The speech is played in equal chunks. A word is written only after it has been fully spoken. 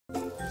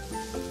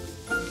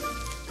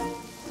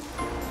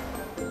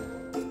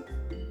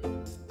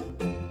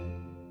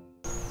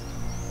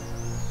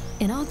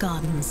In our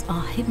gardens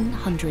are hidden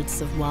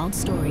hundreds of wild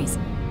stories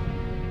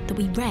that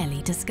we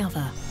rarely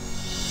discover.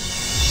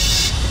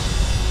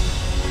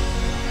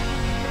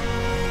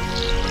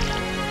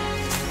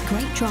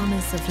 Great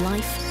dramas of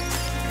life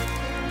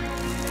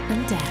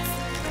and death.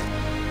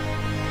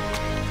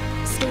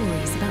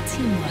 Stories about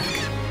teamwork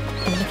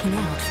and looking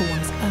out for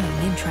one's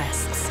own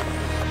interests.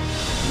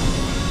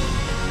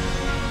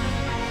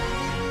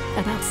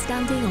 About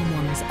standing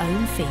on one's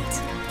own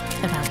feet.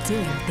 About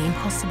doing the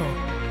impossible,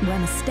 where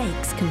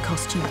mistakes can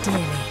cost you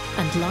dearly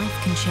and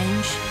life can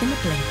change in the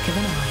blink of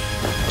an eye.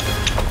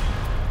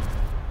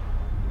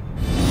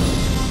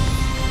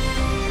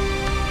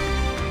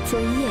 For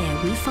a year,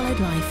 we followed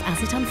life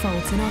as it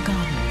unfolds in our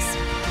gardens.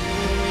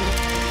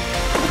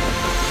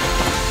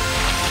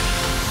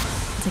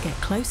 To get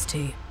close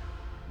to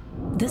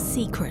the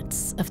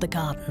secrets of the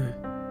garden.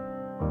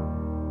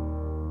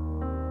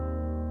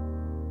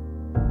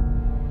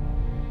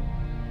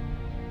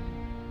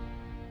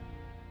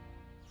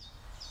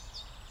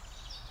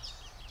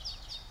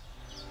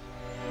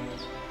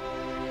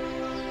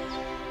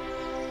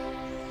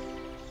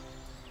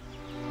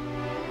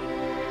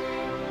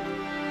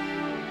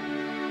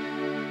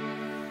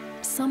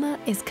 Summer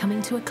is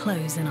coming to a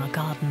close in our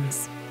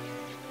gardens.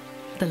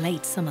 The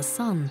late summer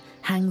sun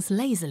hangs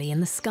lazily in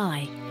the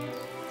sky.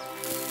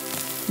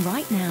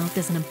 Right now,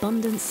 there's an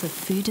abundance of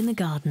food in the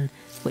garden,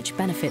 which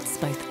benefits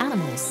both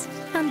animals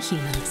and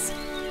humans.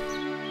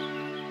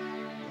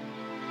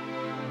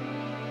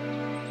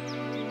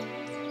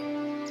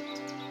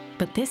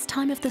 But this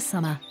time of the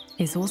summer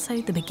is also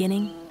the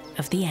beginning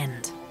of the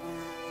end.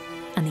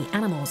 And the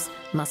animals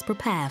must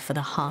prepare for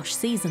the harsh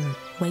season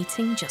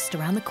waiting just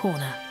around the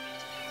corner.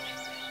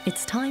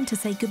 It's time to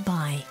say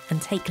goodbye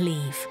and take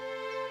leave,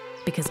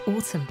 because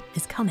autumn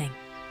is coming.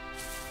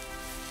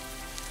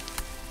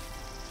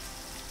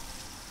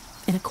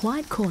 In a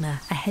quiet corner,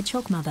 a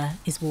hedgehog mother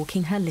is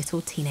walking her little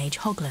teenage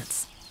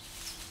hoglets.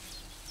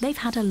 They've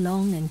had a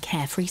long and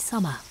carefree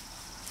summer.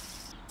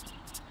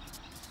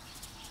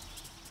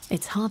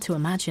 It's hard to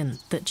imagine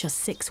that just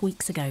 6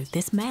 weeks ago,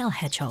 this male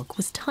hedgehog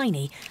was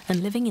tiny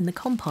and living in the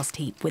compost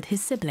heap with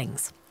his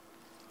siblings.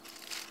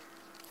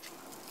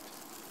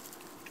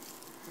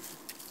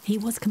 He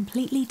was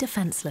completely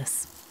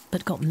defenseless,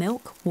 but got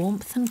milk,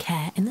 warmth and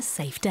care in the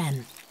safe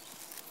den.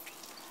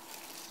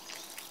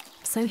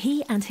 So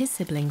he and his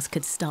siblings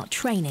could start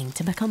training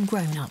to become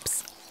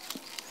grown-ups.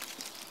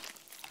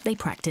 They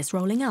practiced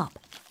rolling up,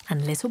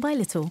 and little by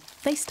little,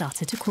 they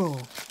started to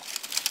crawl.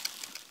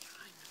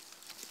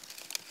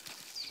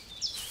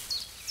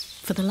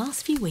 For the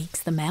last few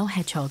weeks, the male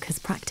hedgehog has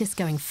practiced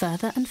going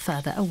further and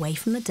further away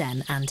from the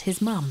den and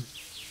his mum.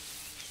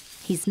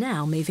 He's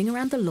now moving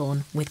around the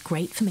lawn with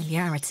great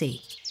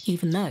familiarity,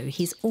 even though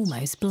he's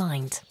almost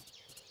blind.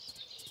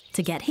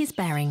 To get his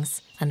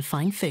bearings and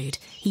find food,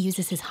 he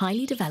uses his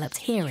highly developed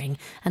hearing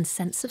and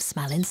sense of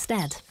smell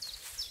instead.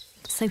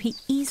 So he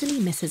easily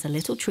misses a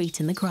little treat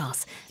in the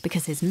grass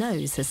because his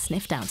nose has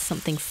sniffed out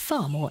something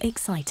far more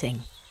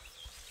exciting.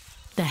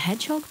 The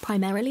hedgehog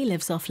primarily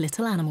lives off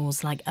little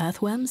animals like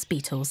earthworms,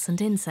 beetles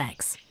and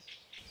insects.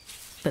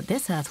 But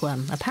this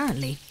earthworm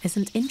apparently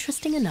isn't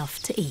interesting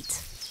enough to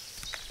eat.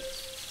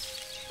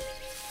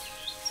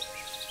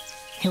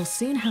 He'll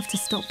soon have to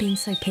stop being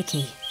so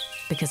picky,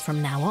 because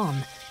from now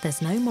on,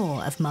 there's no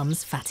more of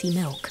Mum's fatty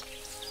milk.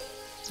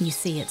 You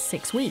see, at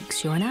 6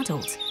 weeks, you're an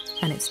adult,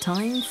 and it's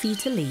time for you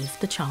to leave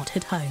the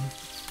childhood home.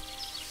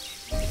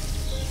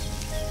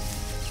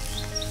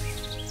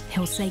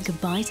 He'll say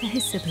goodbye to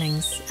his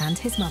siblings and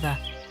his mother.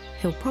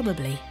 He'll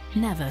probably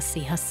never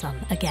see her son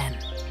again.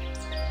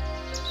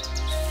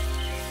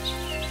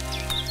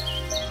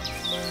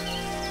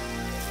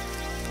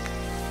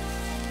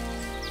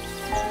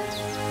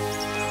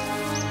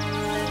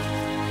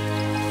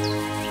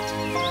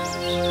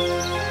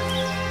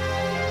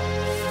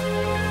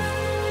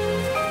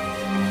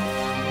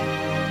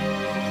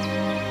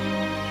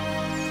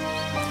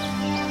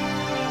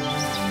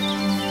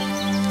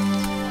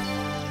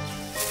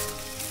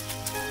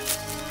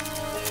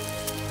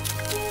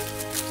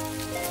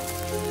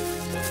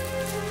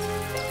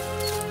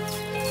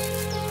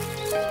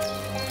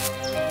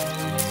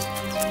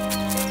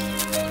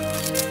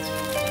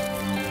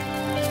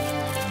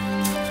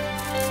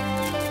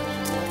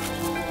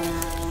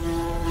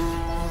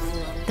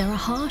 There are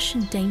harsh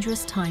and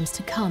dangerous times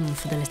to come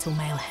for the little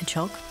male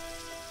hedgehog.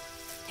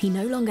 He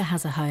no longer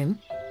has a home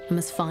and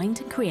must find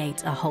and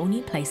create a whole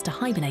new place to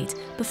hibernate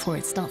before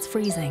it starts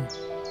freezing.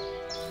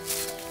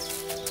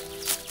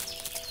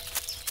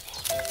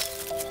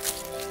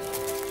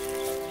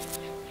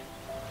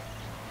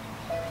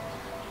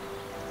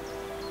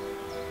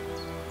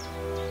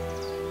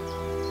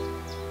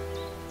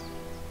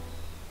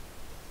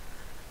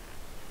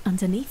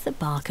 Underneath the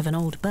bark of an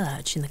old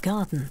birch in the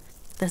garden,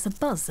 there's a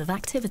buzz of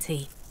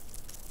activity.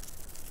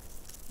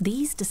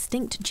 These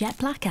distinct jet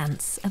black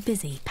ants are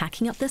busy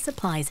packing up their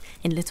supplies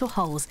in little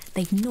holes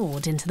they've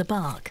gnawed into the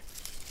bark.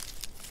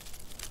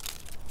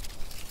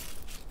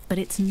 But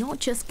it's not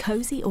just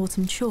cosy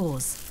autumn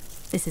chores.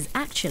 This is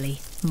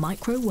actually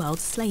micro-world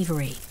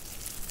slavery.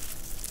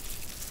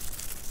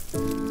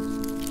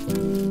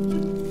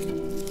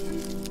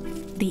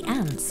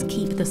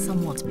 the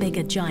somewhat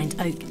bigger giant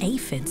oak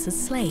aphids as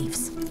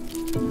slaves.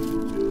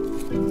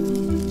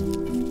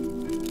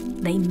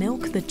 They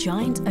milk the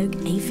giant oak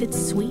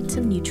aphid's sweet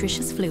and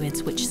nutritious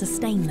fluids which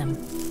sustain them.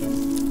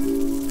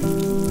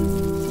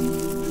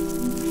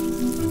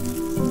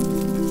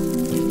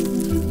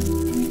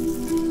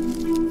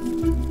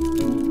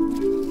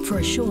 For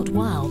a short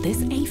while,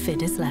 this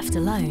aphid is left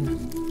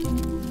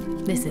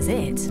alone. This is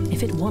it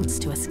if it wants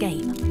to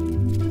escape.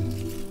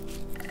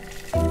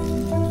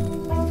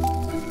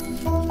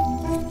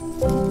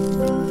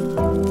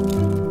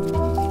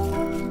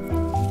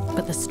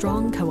 But the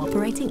strong,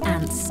 cooperating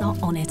ants are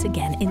on it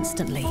again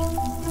instantly.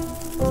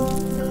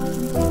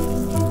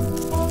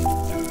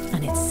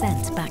 And it's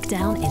sent back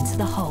down into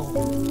the hole.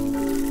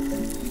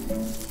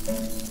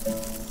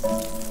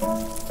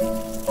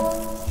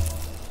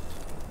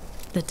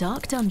 The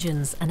dark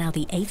dungeons are now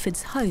the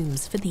aphids'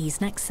 homes for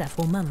these next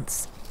several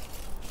months.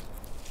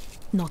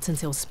 Not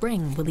until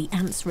spring will the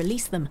ants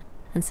release them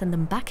and send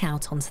them back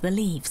out onto the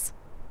leaves.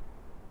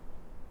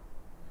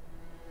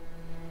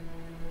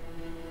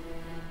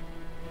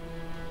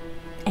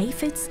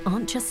 Aphids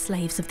aren't just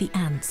slaves of the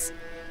ants,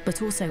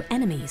 but also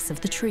enemies of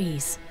the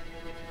trees.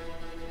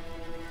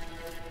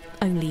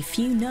 Only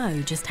few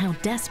know just how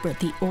desperate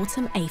the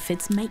autumn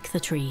aphids make the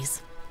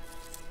trees.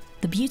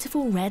 The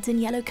beautiful red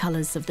and yellow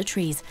colours of the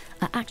trees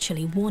are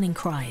actually warning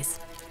cries.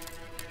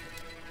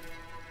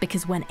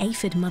 Because when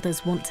aphid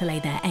mothers want to lay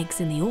their eggs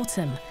in the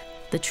autumn,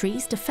 the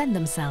trees defend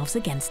themselves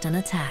against an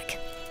attack.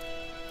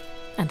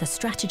 And the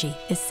strategy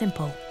is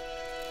simple.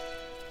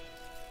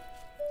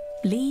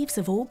 Leaves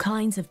of all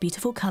kinds of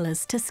beautiful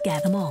colours to scare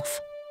them off.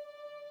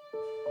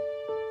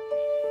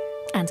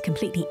 And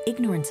completely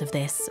ignorant of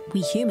this,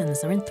 we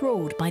humans are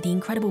enthralled by the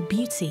incredible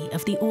beauty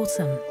of the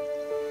autumn.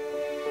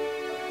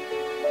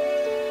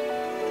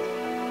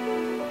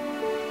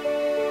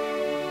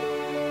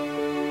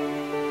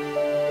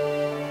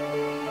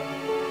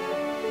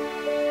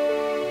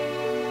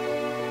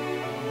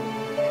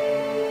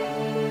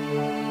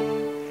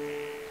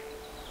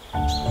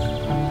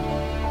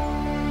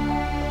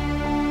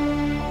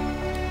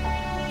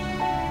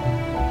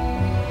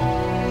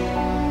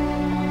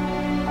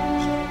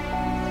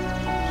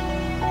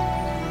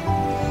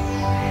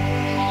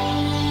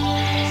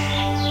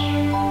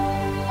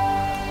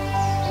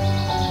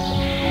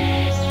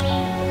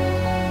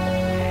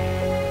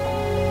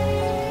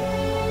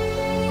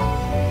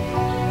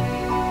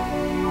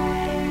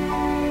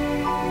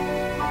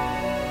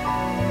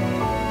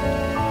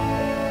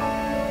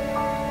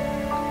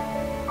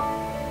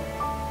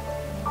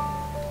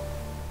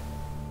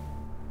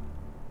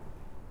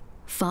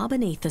 Far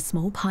beneath the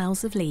small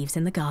piles of leaves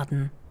in the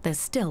garden, there's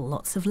still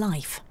lots of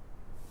life.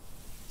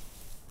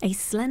 A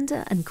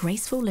slender and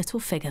graceful little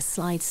figure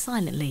slides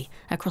silently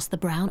across the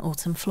brown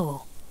autumn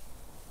floor.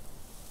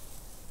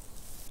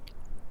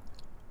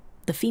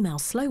 The female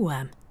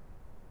slowworm.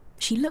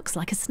 She looks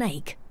like a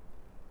snake,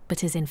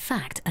 but is in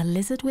fact a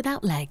lizard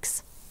without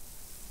legs.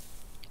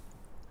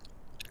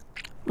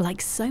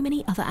 Like so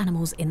many other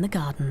animals in the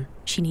garden,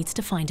 she needs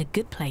to find a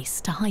good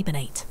place to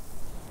hibernate.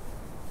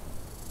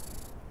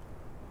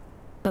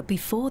 But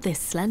before this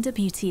slender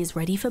beauty is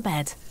ready for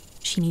bed,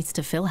 she needs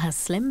to fill her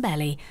slim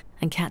belly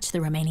and catch the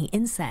remaining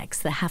insects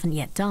that haven't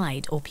yet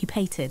died or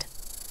pupated.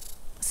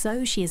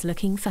 So she is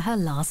looking for her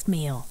last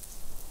meal.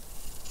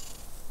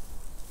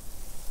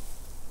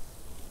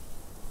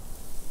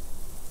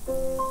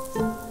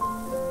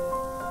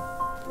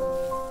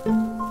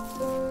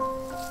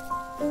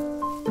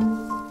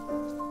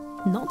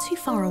 Not too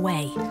far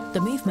away,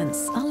 the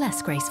movements are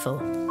less graceful.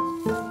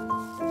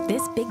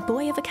 This big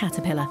boy of a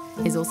caterpillar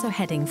is also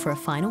heading for a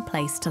final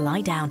place to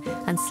lie down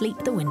and sleep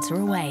the winter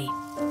away.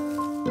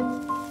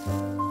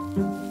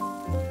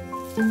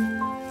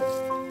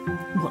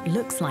 What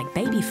looks like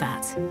baby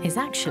fat is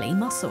actually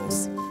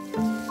muscles.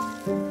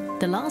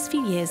 The last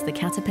few years, the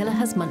caterpillar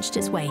has munched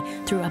its way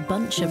through a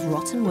bunch of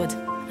rotten wood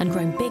and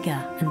grown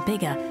bigger and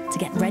bigger to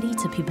get ready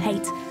to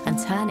pupate and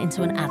turn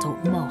into an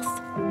adult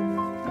moth.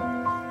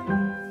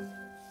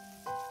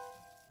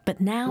 But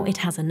now it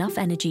has enough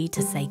energy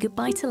to say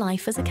goodbye to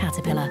life as a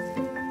caterpillar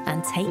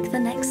and take the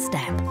next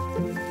step.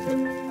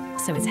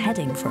 So it's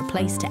heading for a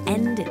place to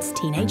end its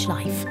teenage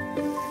life.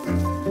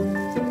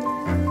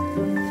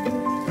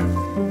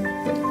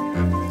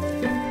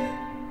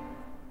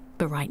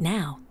 But right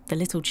now, the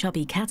little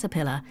chubby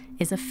caterpillar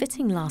is a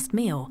fitting last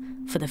meal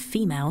for the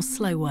female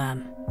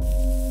slowworm.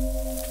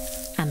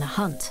 And the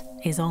hunt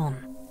is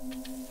on.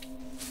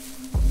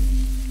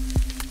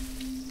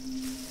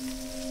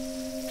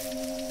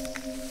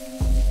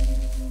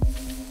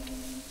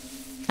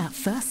 At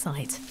first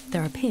sight,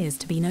 there appears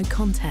to be no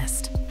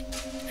contest,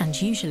 and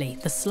usually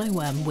the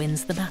slowworm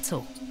wins the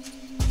battle.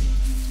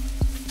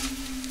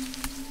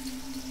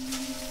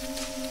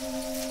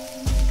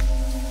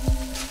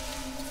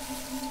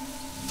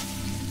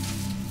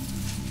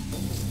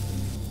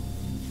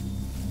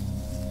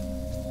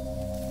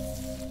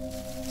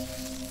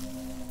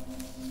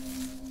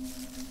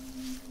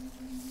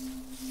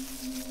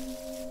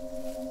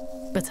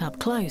 But up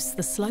close,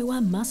 the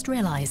slowworm must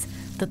realise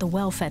that the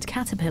well-fed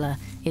caterpillar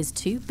is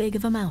too big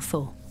of a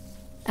mouthful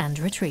and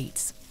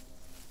retreats.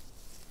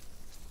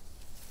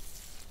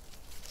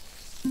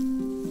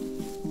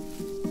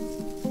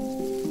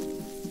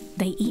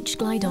 They each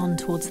glide on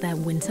towards their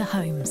winter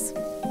homes.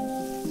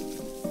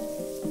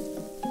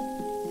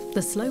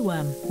 The slow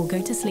worm will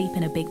go to sleep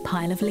in a big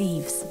pile of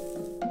leaves.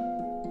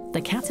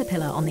 The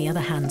caterpillar, on the other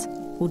hand,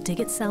 will dig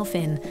itself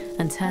in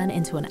and turn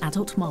into an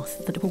adult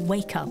moth that will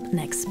wake up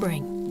next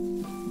spring.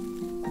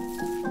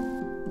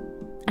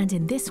 And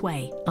in this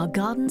way, our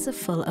gardens are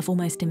full of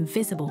almost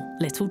invisible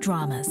little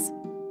dramas.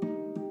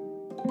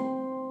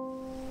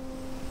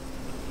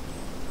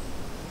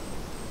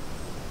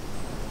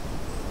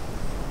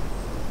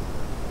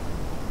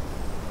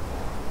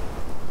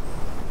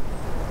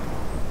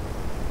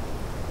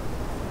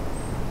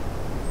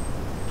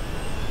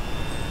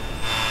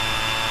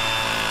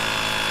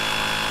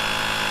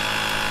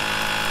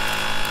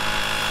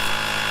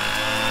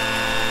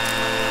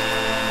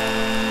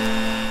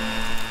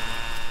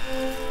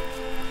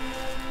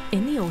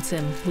 In the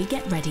autumn, we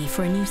get ready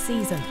for a new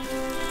season.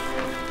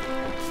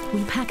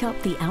 We pack up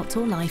the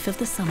outdoor life of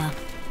the summer.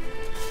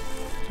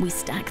 We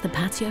stack the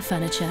patio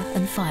furniture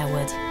and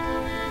firewood,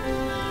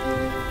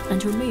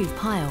 and remove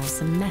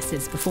piles and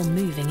messes before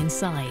moving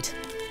inside.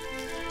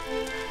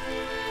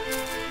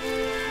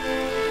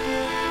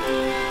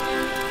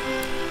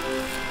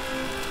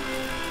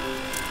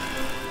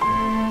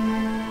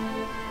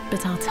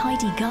 But our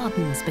tidy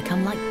gardens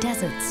become like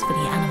deserts for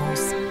the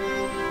animals.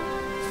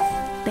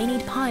 They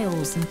need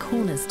piles and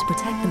corners to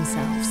protect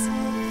themselves.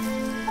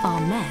 Our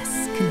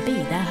mess can be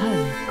their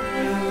home.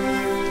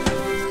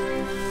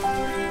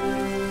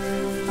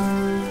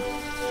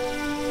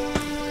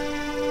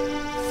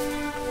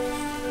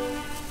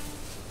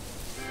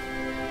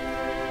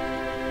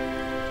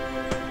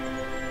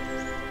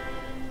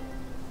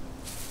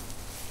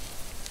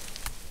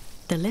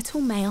 The little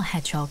male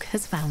hedgehog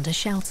has found a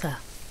shelter.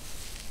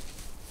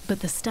 But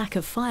the stack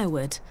of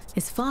firewood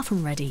is far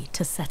from ready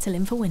to settle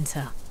in for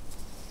winter.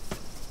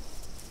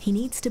 He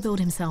needs to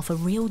build himself a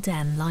real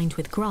den lined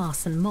with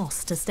grass and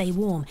moss to stay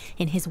warm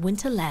in his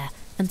winter lair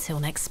until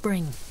next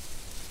spring.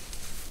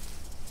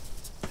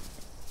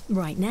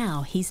 Right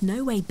now, he's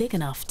no way big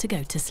enough to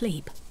go to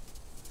sleep.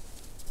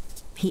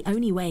 He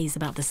only weighs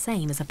about the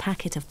same as a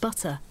packet of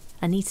butter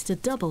and needs to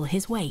double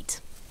his weight.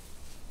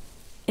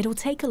 It'll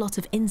take a lot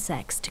of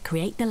insects to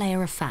create the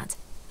layer of fat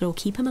that'll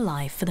keep him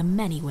alive for the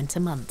many winter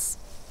months.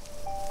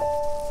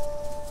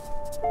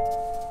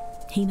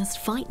 He must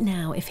fight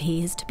now if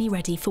he is to be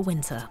ready for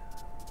winter.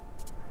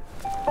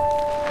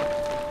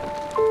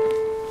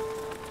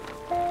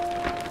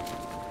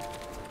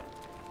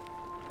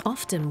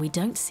 Often we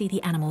don't see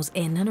the animals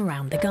in and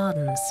around the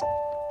gardens.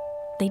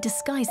 They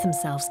disguise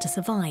themselves to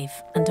survive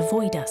and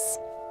avoid us.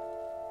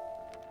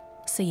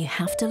 So you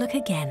have to look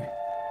again.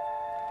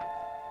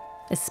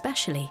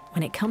 Especially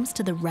when it comes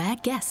to the rare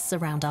guests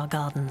around our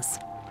gardens.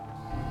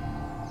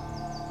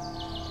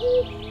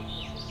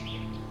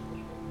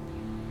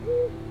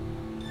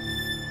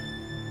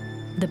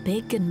 The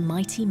big and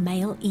mighty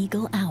male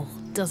eagle owl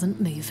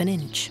doesn't move an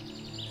inch.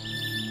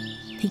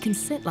 He can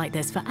sit like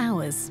this for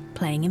hours,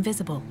 playing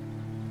invisible.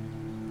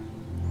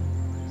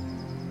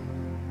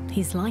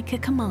 He's like a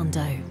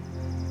commando.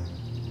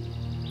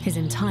 His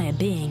entire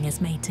being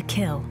is made to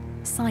kill,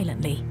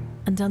 silently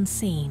and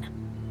unseen.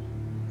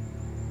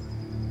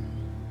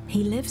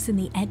 He lives in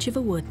the edge of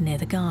a wood near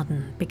the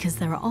garden because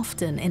there are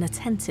often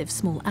inattentive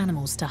small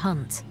animals to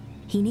hunt.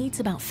 He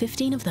needs about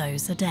 15 of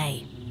those a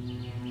day.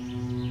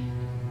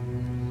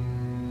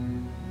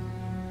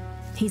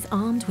 He's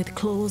armed with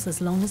claws as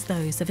long as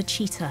those of a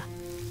cheetah,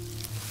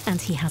 and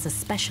he has a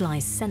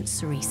specialized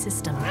sensory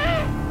system.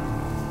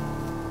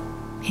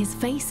 His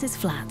face is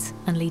flat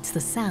and leads the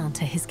sound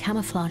to his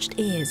camouflaged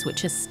ears,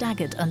 which are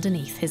staggered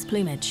underneath his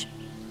plumage.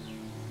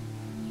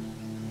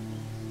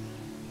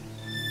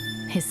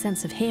 His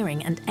sense of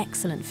hearing and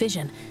excellent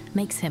vision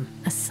makes him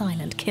a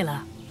silent killer.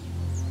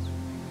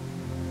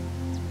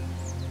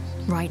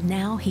 Right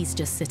now, he's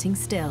just sitting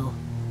still,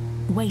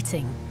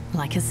 waiting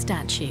like a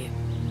statue.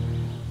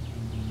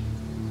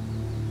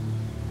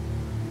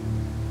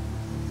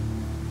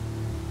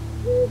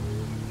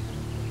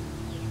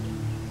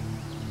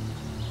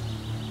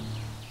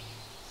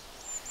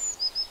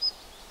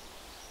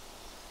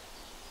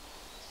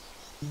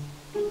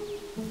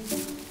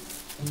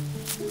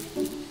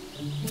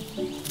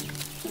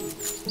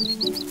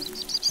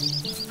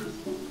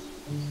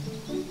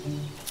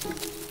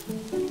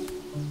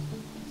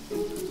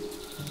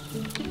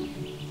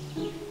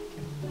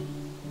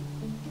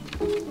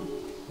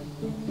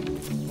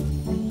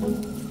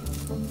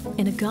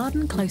 In a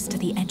garden close to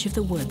the edge of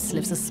the woods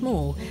lives a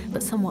small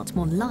but somewhat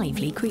more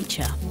lively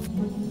creature.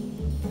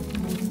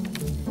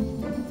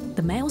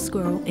 The male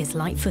squirrel is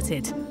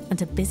light-footed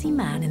and a busy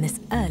man in this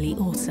early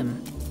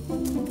autumn.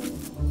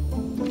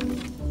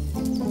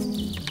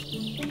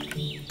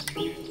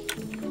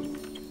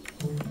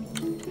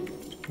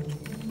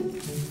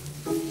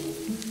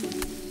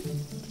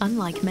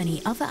 Unlike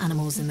many other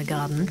animals in the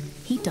garden,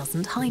 he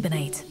doesn't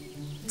hibernate.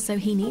 so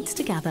he needs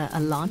to gather a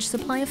large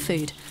supply of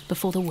food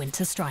before the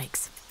winter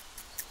strikes.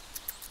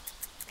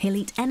 He'll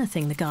eat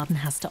anything the garden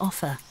has to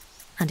offer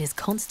and is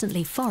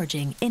constantly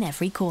foraging in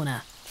every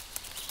corner.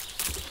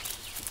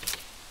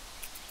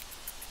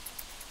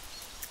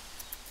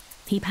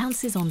 He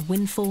pounces on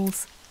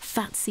windfalls,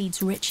 fat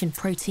seeds rich in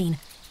protein,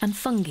 and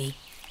fungi.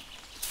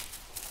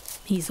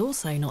 He's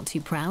also not too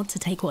proud to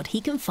take what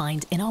he can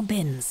find in our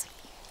bins.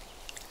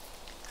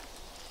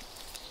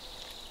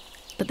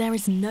 But there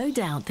is no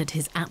doubt that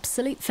his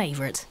absolute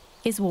favourite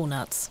is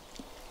walnuts.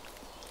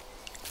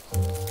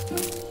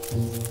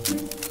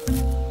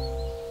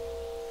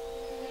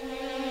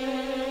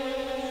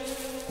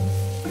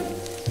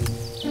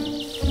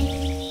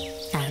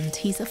 And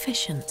he's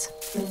efficient.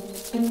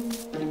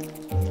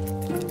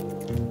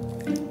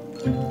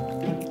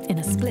 In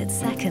a split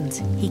second,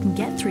 he can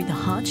get through the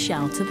hard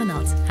shell to the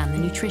nut and the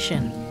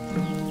nutrition.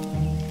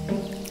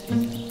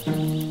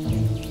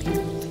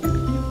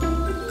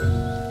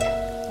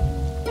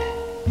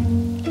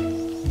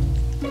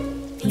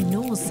 He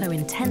gnaws so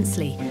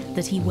intensely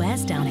that he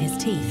wears down his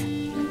teeth,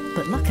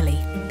 but luckily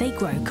they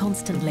grow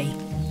constantly.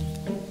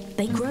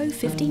 They grow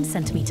 15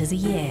 centimetres a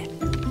year.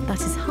 That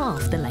is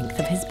half the length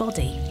of his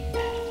body.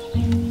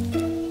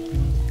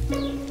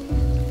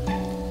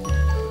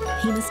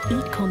 He must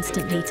eat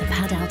constantly to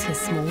pad out his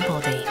small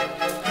body.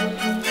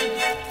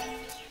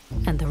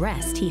 And the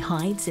rest he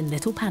hides in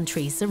little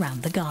pantries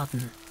around the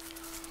garden.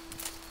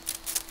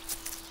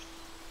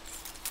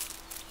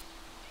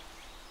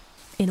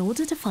 In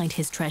order to find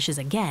his treasures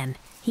again,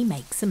 he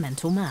makes a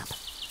mental map.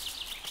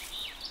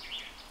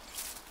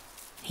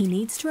 He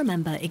needs to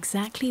remember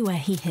exactly where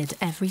he hid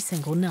every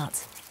single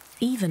nut,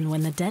 even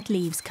when the dead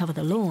leaves cover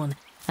the lawn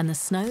and the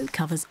snow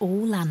covers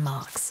all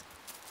landmarks.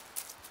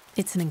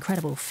 It's an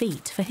incredible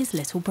feat for his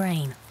little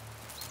brain.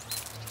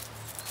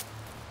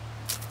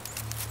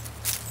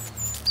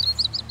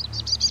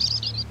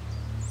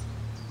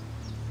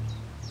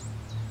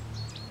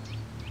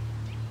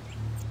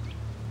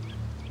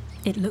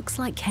 It looks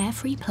like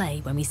carefree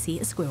play when we see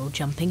a squirrel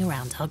jumping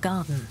around our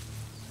garden.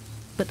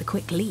 But the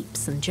quick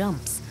leaps and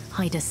jumps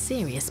hide a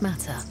serious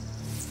matter.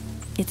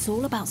 It's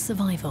all about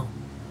survival.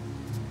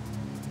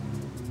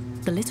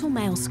 The little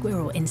male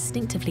squirrel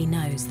instinctively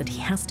knows that he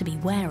has to be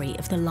wary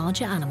of the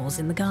larger animals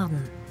in the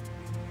garden.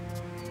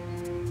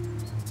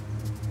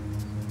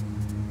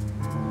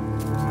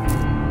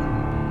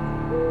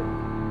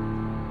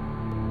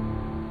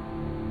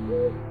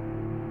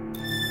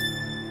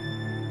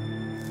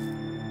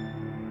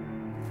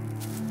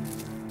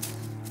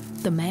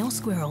 The male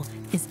squirrel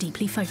is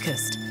deeply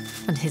focused,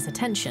 and his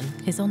attention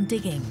is on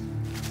digging.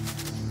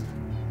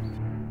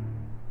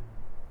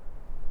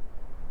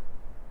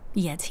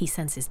 Yet he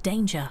senses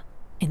danger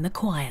in the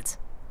quiet.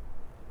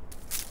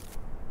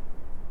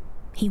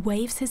 He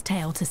waves his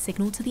tail to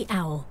signal to the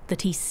owl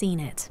that he's seen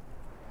it.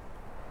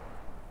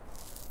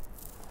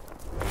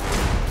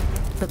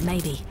 But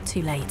maybe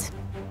too late.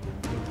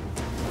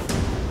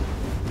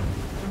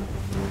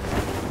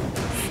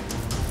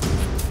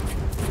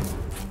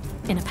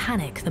 In a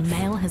panic, the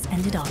male has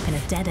ended up in a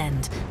dead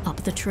end up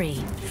the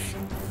tree.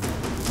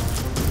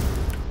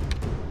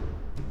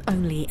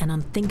 Only an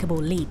unthinkable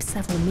leap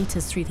several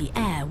meters through the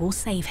air will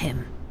save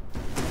him.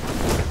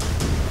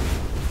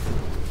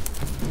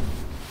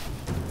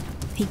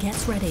 He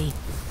gets ready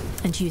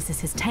and uses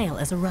his tail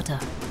as a rudder.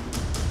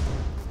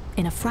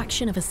 In a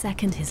fraction of a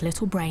second, his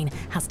little brain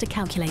has to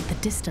calculate the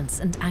distance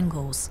and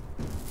angles.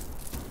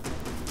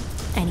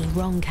 Any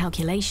wrong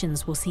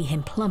calculations will see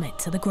him plummet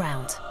to the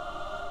ground,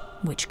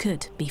 which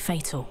could be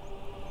fatal.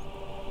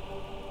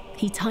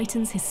 He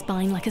tightens his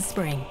spine like a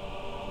spring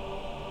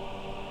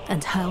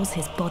and hurls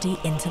his body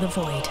into the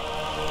void.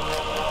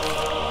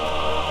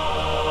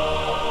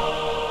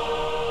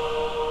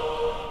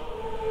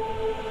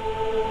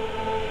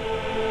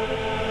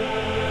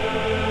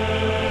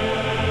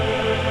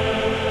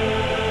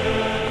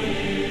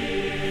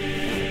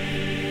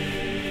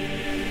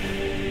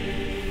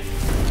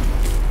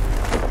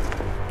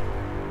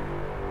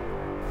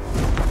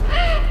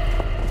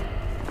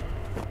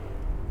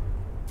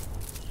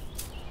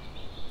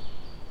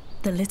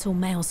 The little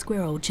male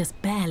squirrel just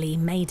barely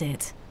made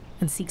it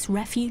and seeks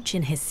refuge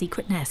in his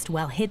secret nest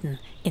well hidden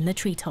in the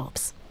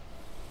treetops.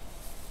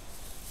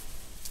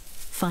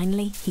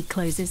 Finally, he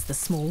closes the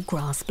small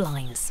grass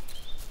blinds.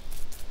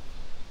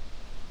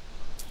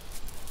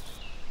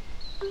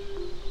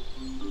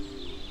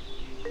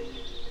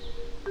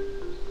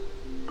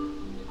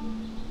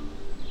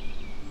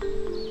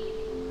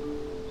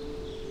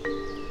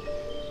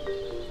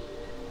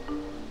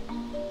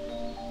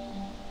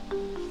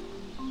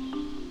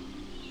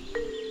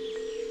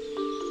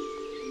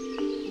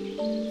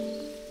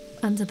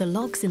 Under the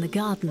logs in the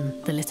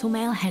garden, the little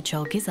male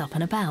hedgehog is up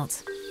and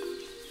about.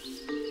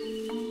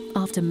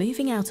 After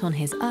moving out on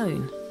his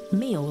own,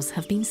 meals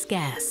have been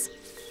scarce,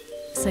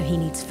 so he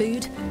needs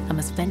food and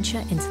must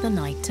venture into the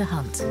night to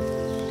hunt.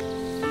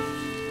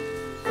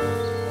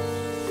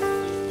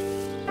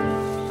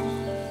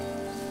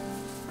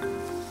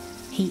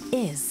 He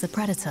is a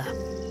predator,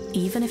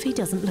 even if he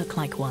doesn't look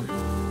like one.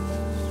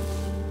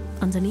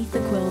 Underneath the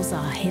quills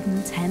are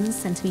hidden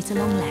 10-centimetre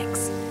long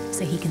legs,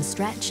 so he can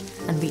stretch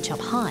and reach up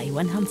high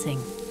when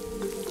hunting.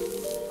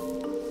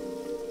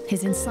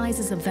 His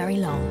incisors are very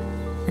long,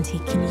 and he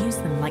can use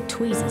them like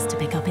tweezers to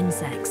pick up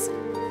insects.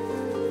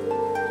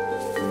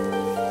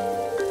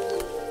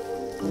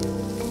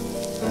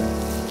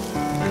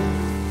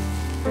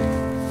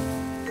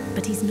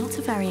 But he's not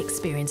a very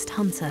experienced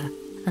hunter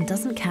and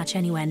doesn't catch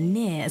anywhere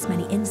near as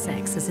many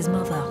insects as his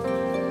mother.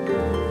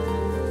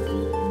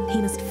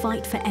 He must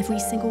fight for every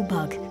single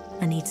bug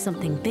and needs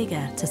something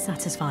bigger to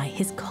satisfy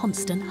his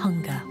constant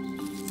hunger.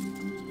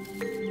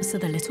 So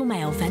the little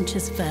male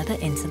ventures further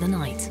into the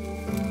night.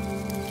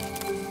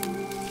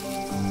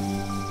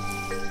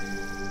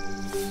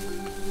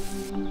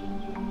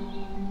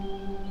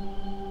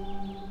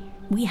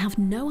 We have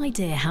no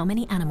idea how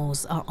many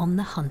animals are on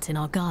the hunt in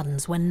our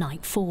gardens when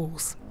night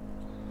falls.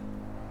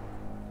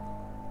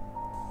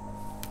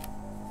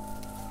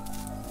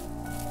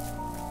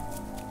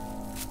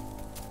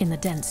 In the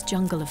dense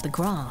jungle of the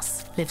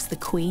grass lives the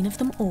queen of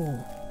them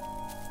all.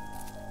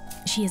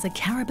 She is a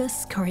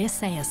Carabus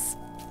coriaceus,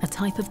 a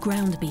type of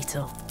ground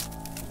beetle.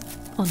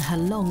 On her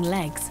long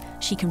legs,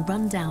 she can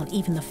run down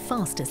even the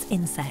fastest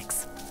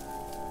insects.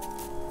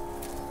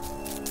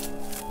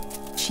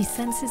 She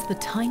senses the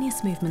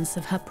tiniest movements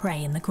of her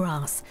prey in the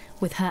grass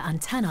with her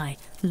antennae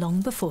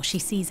long before she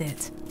sees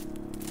it.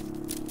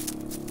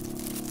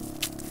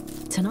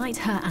 Tonight,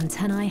 her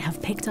antennae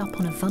have picked up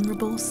on a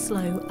vulnerable,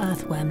 slow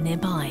earthworm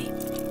nearby.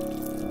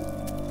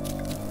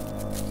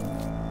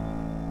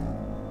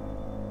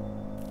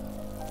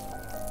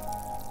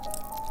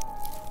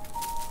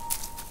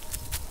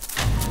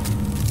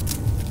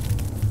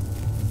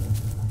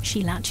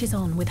 She latches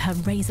on with her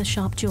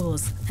razor-sharp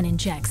jaws and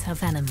injects her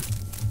venom.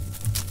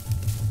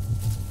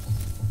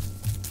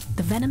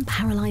 The venom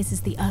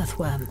paralyzes the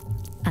earthworm,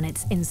 and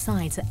its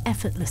insides are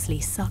effortlessly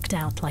sucked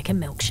out like a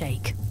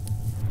milkshake.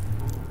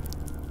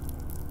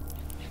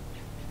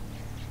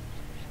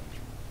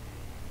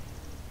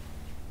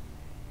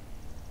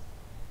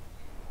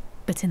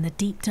 But in the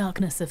deep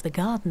darkness of the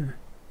garden,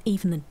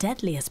 even the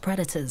deadliest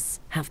predators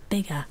have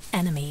bigger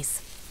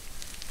enemies.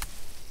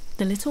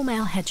 The little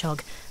male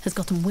hedgehog has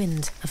gotten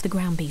wind of the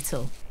ground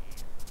beetle.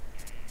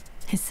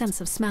 His sense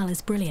of smell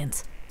is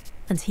brilliant,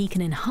 and he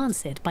can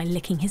enhance it by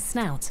licking his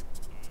snout.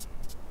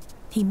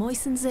 He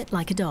moistens it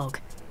like a dog,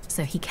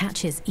 so he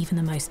catches even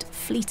the most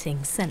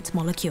fleeting scent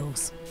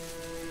molecules.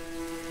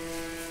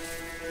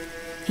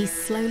 He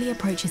slowly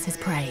approaches his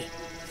prey.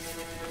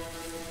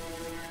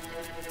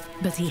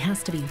 But he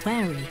has to be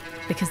wary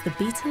because the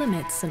beetle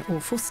emits an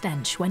awful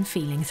stench when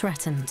feeling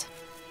threatened.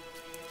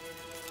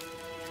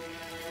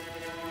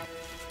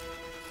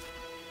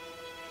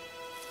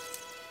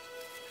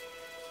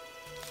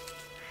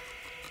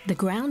 The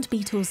ground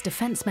beetle's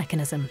defense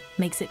mechanism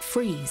makes it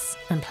freeze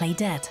and play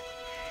dead.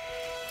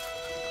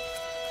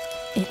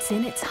 It's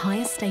in its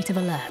highest state of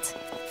alert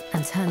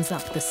and turns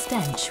up the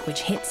stench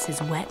which hits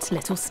his wet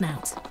little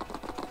snout.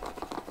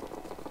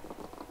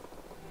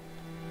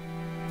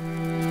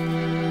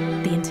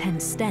 The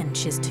intense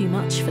stench is too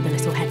much for the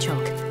little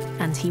hedgehog,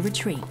 and he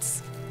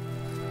retreats.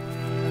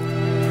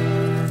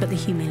 But the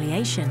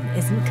humiliation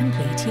isn't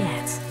complete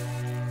yet.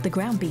 The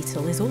ground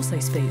beetle is also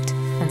spooked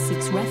and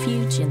seeks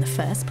refuge in the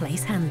first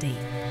place handy.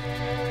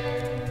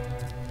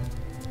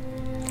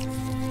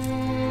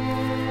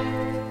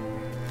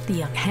 The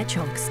young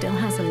hedgehog still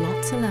has a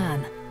lot to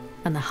learn,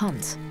 and the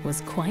hunt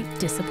was quite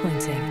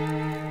disappointing.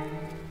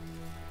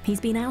 He's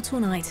been out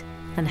all night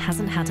and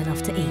hasn't had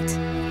enough to eat,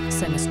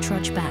 so must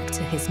trudge back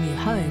to his new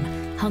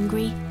home,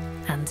 hungry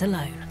and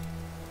alone.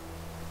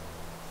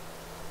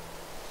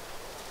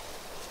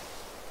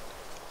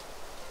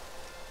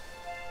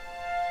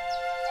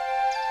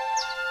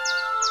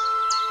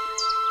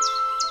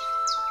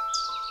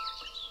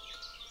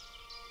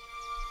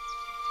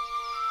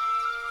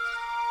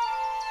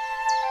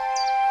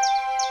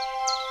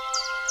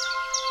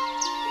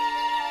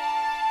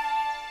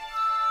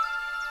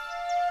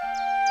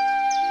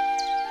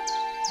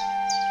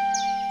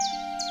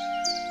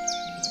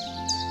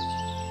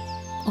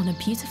 On a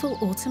beautiful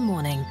autumn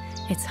morning,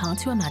 it's hard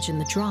to imagine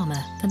the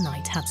drama the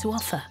night had to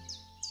offer.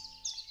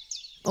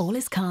 All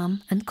is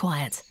calm and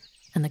quiet,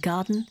 and the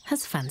garden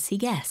has fancy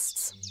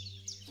guests.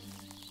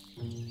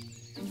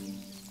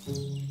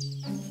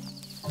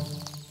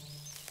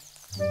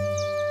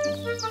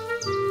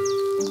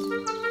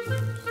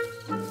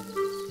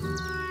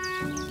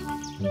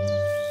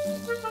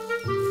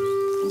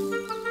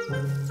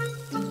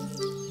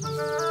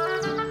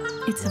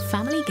 It's a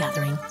family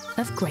gathering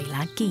of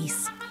grey-lag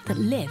geese that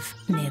live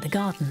near the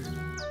garden.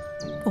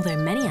 Although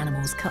many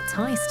animals cut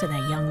ties to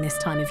their young this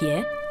time of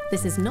year,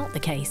 this is not the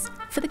case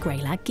for the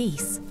grey-lag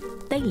geese.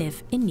 They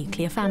live in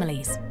nuclear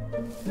families.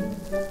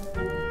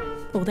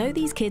 Although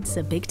these kids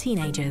are big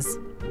teenagers,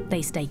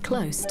 they stay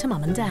close to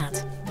mum and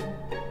dad.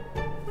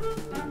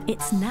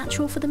 It's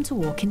natural for them to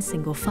walk in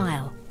single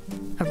file,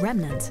 a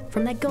remnant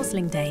from their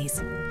gosling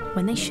days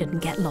when they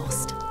shouldn't get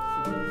lost.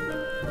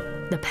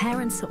 The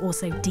parents are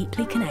also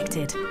deeply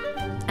connected,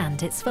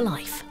 and it's for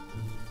life.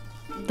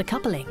 The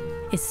coupling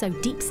is so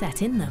deep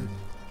set in them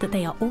that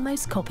they are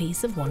almost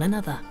copies of one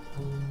another.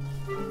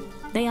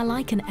 They are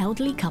like an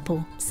elderly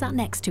couple sat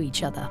next to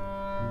each other.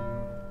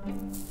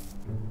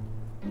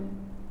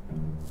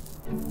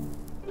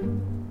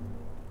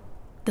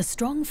 The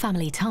strong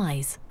family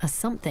ties are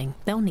something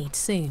they'll need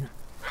soon.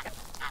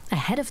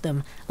 Ahead of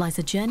them lies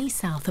a journey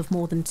south of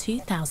more than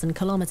 2,000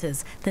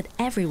 kilometers that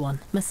everyone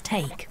must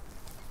take.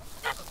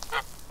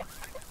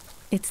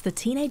 It's the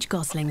teenage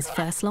gosling's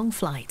first long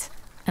flight,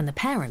 and the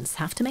parents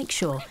have to make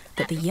sure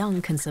that the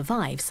young can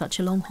survive such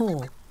a long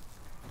haul.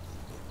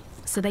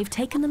 So they've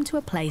taken them to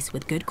a place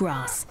with good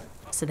grass,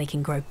 so they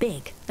can grow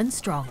big and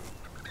strong.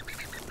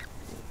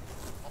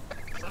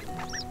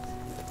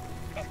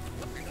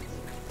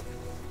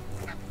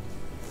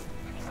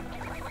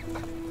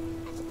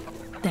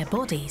 Their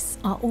bodies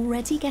are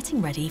already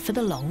getting ready for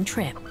the long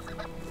trip.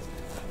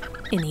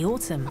 In the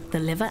autumn, the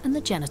liver and the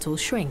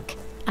genitals shrink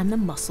and the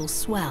muscles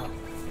swell.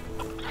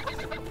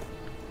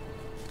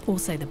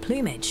 Also, the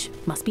plumage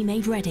must be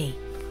made ready.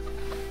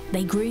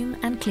 They groom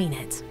and clean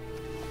it.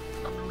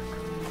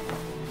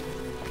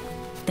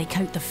 They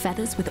coat the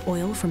feathers with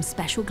oil from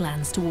special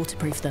glands to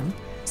waterproof them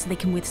so they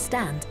can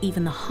withstand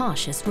even the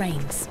harshest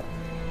rains.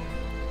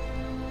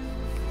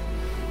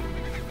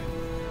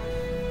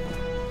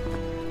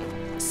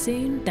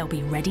 Soon they'll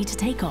be ready to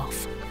take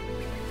off.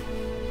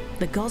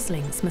 The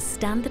goslings must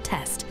stand the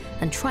test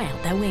and try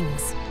out their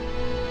wings.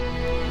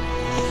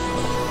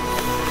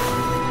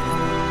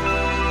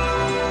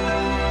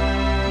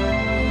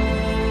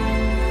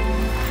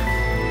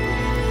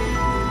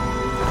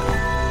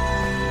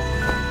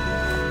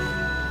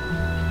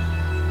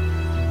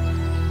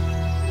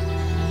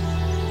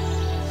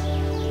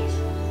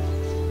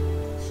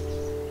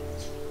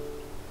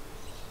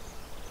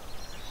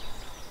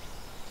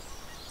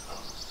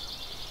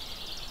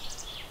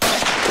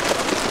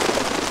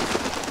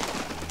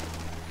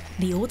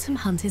 The autumn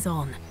hunt is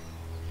on,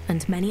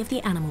 and many of the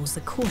animals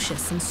are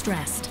cautious and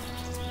stressed.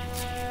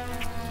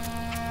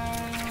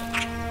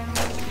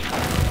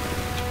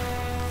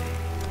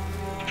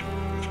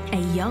 A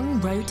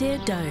young roe deer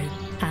doe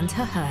and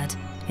her herd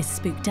is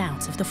spooked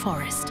out of the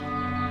forest.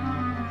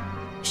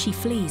 She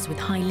flees with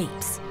high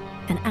leaps,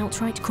 an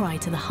outright cry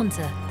to the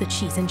hunter that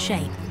she's in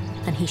shape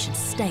and he should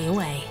stay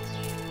away.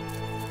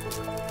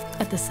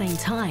 At the same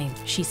time,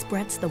 she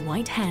spreads the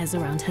white hairs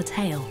around her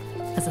tail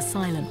as a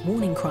silent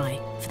warning cry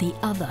for the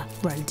other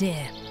roe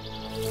deer.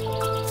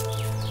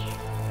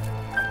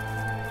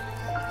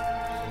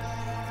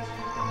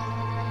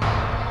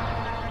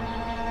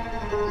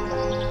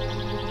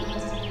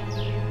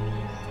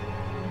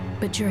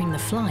 But during the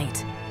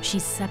flight,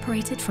 she's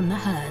separated from the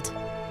herd.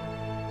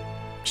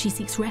 She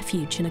seeks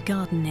refuge in a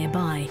garden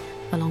nearby,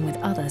 along with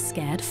other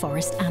scared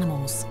forest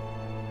animals.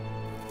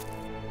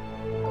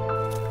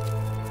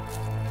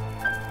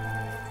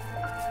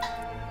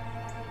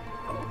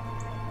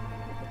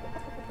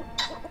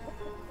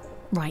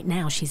 Right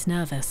now she's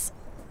nervous,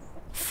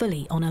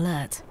 fully on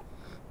alert.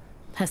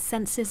 Her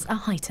senses are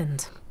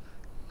heightened.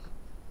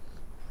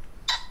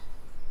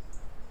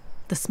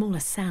 The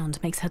smallest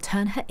sound makes her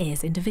turn her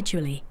ears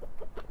individually,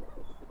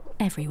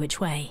 every which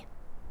way.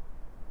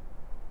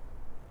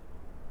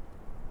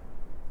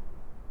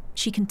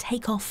 She can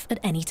take off at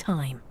any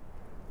time,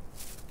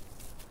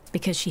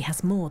 because she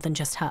has more than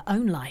just her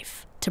own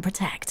life to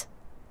protect.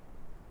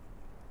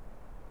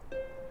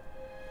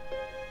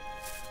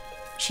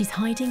 She's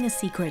hiding a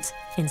secret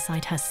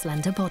inside her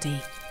slender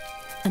body,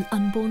 an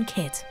unborn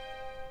kid.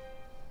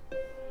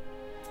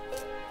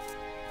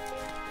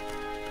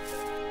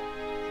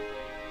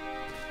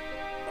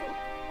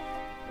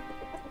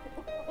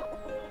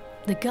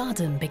 The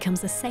garden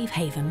becomes a safe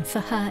haven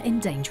for her in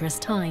dangerous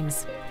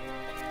times.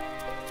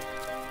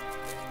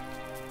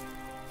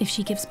 If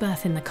she gives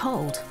birth in the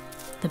cold,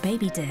 the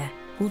baby deer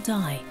will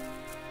die.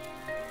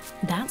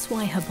 That's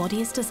why her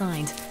body is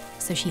designed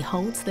so she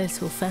holds the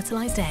little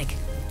fertilized egg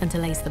and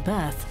delays the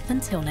birth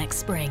until next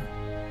spring.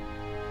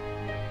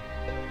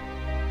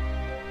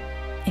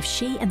 If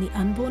she and the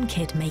unborn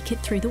kid make it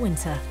through the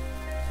winter,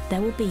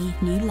 there will be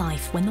new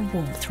life when the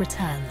warmth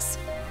returns.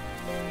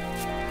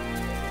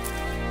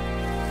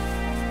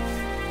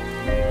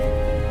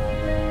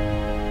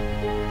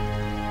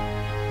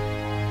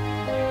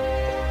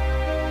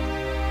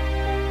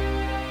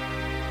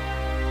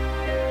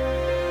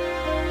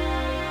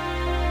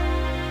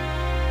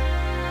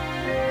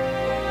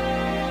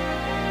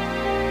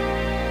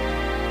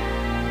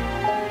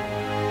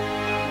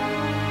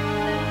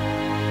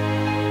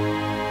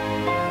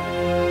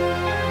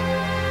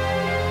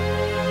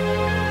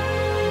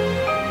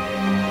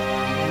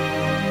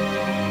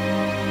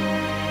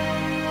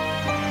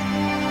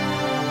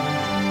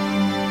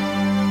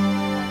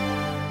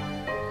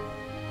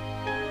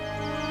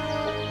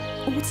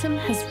 Autumn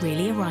has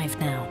really arrived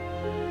now,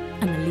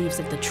 and the leaves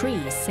of the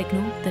trees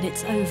signal that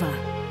it's over.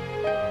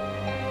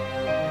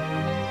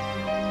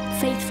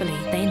 Faithfully,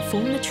 they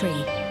inform the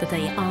tree that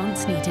they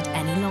aren't needed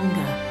any longer.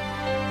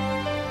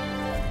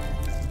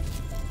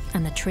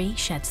 And the tree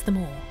sheds them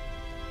all.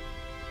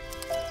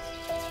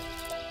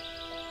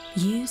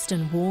 Used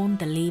and worn,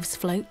 the leaves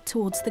float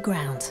towards the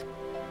ground.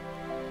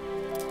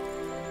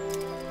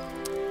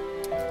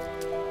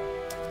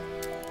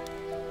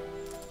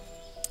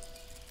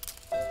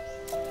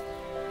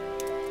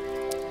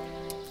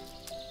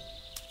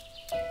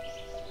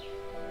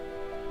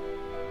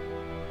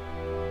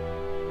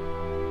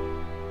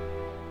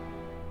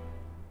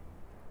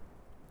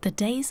 The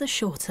days are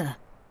shorter,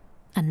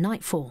 and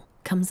nightfall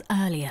comes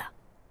earlier.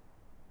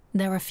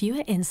 There are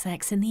fewer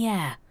insects in the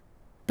air,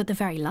 but the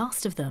very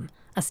last of them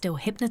are still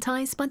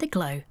hypnotized by the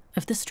glow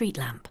of the street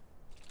lamp.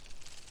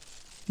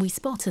 We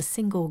spot a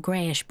single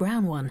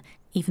greyish-brown one,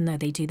 even though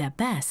they do their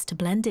best to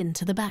blend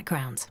into the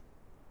background.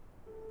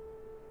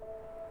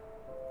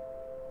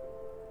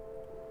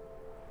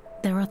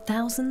 There are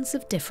thousands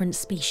of different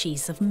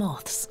species of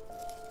moths.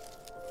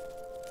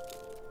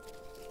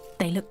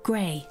 They look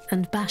grey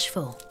and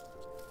bashful,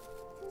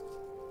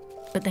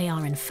 but they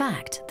are in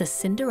fact the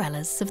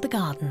Cinderellas of the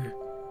garden.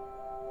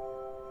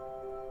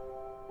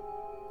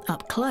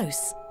 Up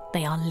close,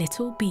 they are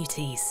little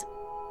beauties.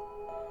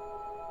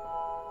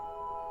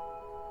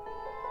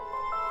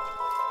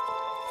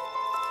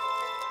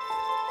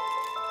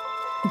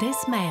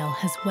 This male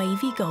has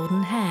wavy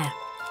golden hair.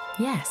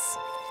 Yes,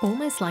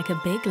 almost like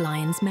a big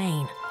lion's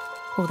mane,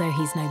 although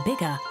he's no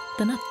bigger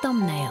than a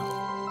thumbnail.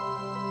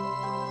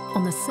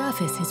 On the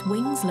surface, his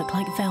wings look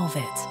like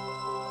velvet.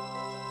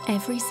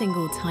 Every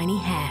single tiny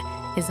hair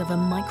is of a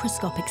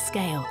microscopic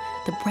scale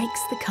that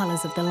breaks the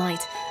colours of the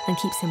light and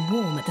keeps him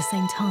warm at the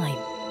same time.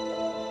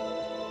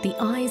 The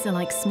eyes are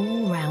like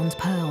small round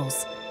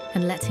pearls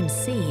and let him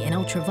see in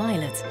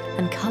ultraviolet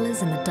and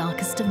colours in the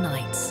darkest of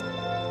nights.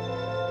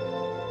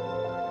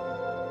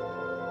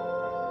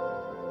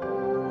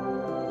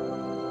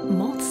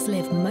 Moths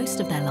live most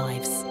of their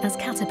lives as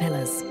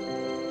caterpillars,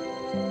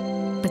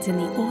 but in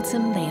the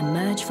autumn they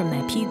emerge from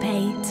their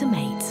pupae to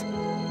mate.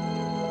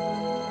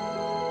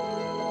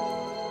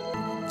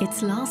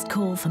 It's last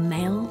call for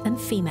male and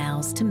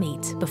females to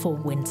meet before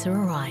winter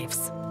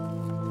arrives.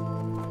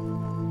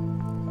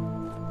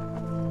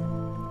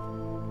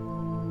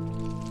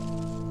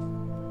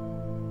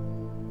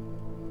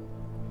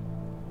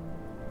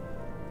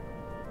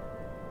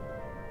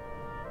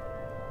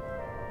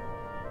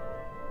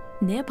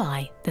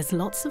 Nearby, there's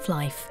lots of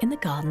life in the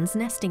garden's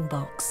nesting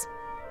box.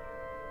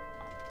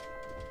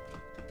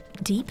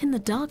 Deep in the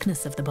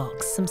darkness of the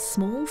box, some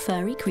small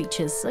furry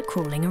creatures are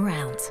crawling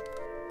around.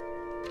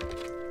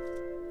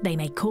 They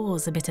may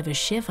cause a bit of a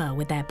shiver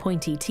with their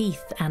pointy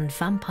teeth and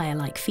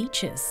vampire-like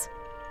features.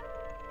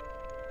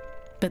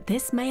 But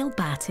this male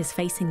bat is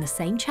facing the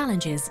same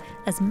challenges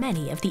as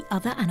many of the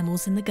other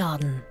animals in the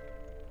garden.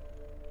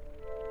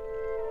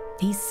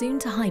 He's soon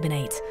to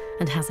hibernate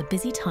and has a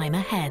busy time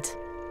ahead.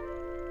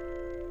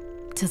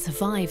 To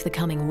survive the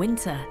coming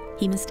winter,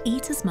 he must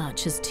eat as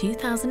much as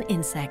 2,000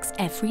 insects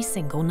every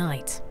single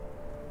night.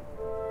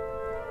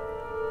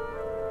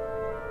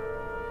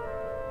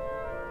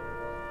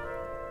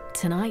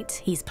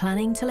 Tonight, he's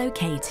planning to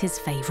locate his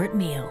favourite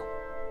meal,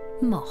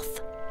 moth.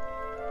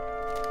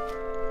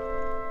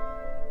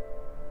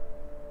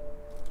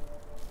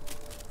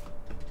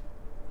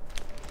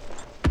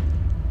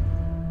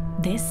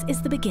 This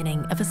is the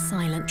beginning of a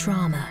silent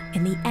drama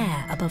in the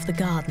air above the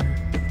garden,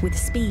 with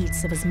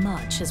speeds of as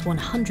much as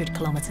 100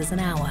 kilometers an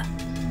hour.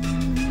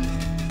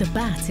 The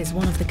bat is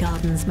one of the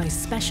garden's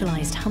most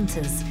specialized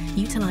hunters,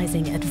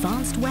 utilizing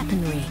advanced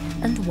weaponry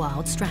and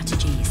wild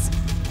strategies.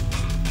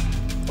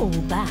 All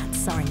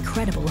bats are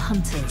incredible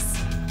hunters,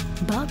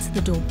 but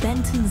the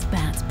Dorbenton's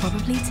bat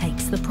probably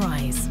takes the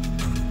prize.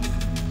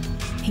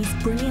 He's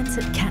brilliant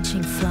at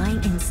catching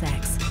flying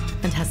insects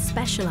and has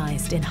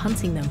specialized in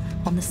hunting them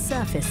on the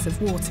surface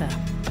of water.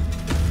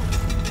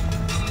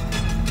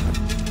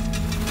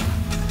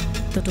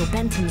 The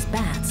Dorbenton's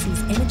bat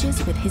sees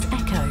images with his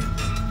echo,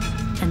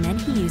 and then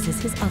he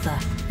uses his other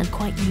and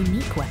quite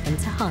unique weapon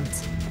to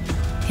hunt,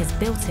 his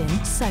built-in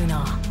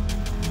sonar.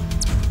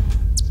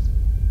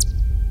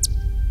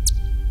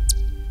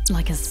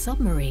 Like a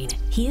submarine,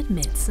 he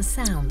emits a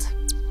sound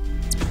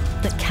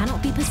that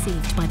cannot be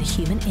perceived by the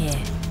human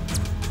ear.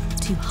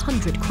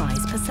 200 cries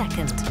per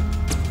second.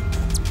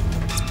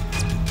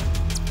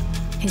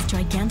 His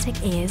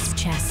gigantic ears,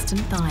 chest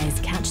and thighs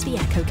catch the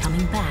echo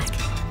coming back,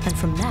 and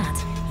from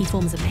that, he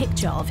forms a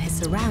picture of his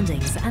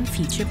surroundings and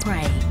future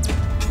prey.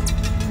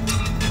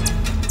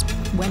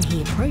 When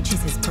he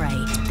approaches his prey,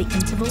 the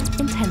interval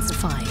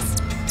intensifies.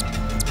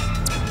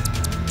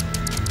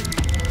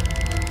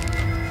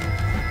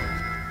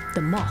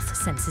 The moth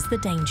senses the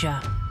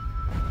danger.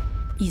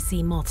 You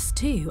see, moths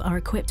too are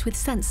equipped with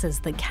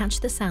sensors that catch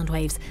the sound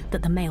waves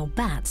that the male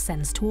bat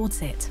sends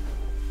towards it.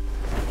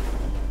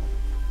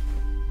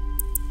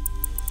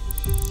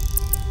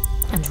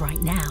 And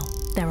right now,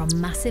 there are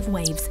massive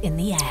waves in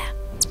the air.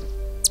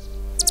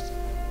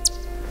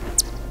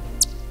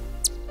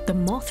 The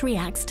moth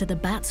reacts to the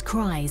bat's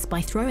cries by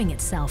throwing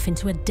itself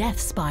into a death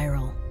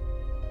spiral.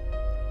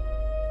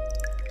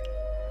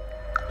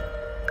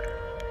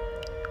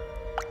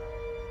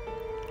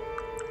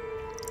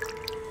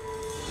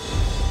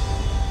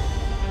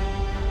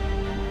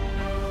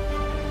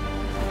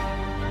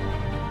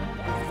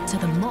 To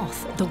the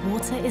moth, the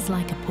water is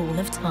like a pool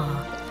of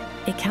tar.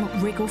 It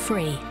cannot wriggle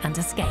free and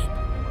escape.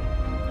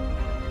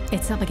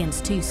 It's up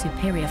against two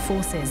superior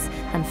forces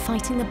and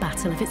fighting the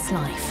battle of its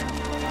life.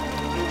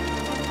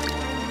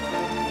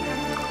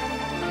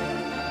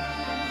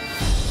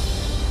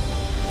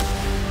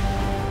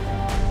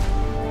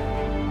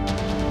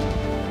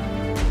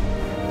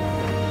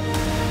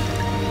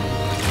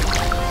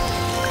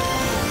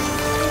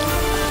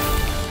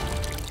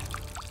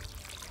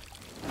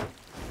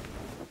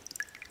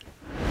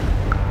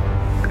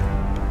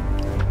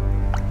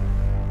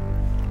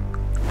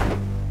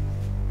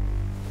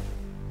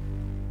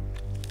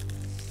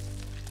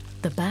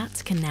 The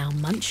bat can now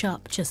munch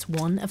up just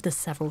one of the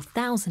several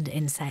thousand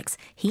insects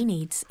he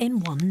needs in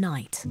one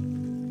night,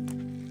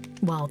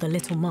 while the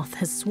little moth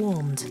has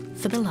swarmed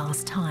for the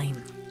last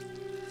time.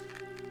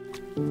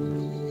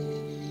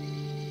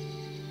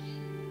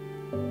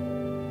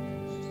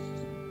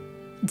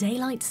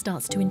 Daylight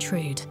starts to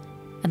intrude,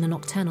 and the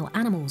nocturnal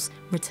animals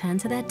return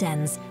to their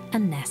dens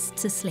and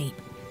nests to sleep.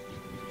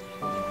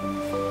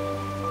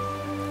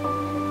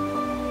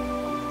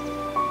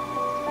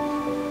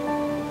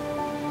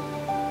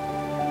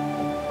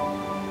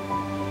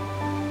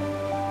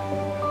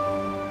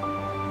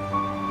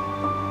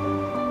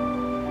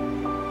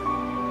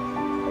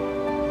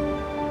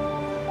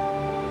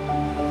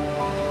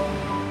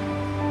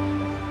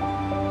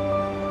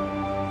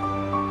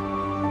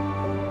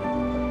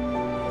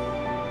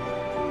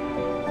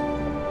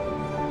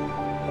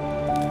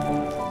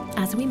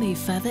 As we move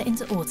further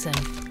into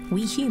autumn,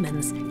 we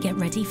humans get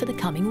ready for the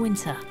coming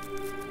winter.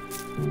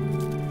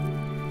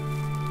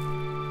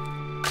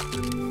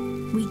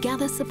 We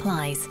gather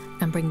supplies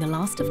and bring the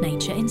last of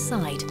nature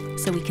inside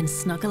so we can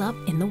snuggle up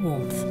in the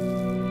warmth.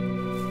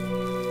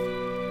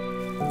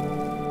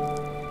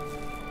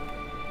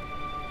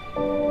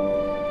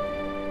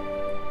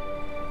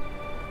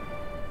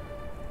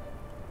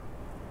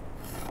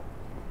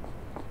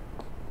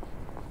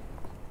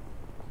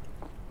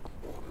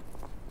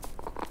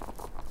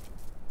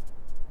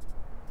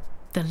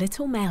 The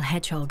little male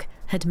hedgehog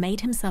had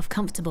made himself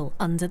comfortable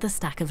under the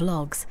stack of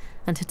logs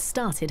and had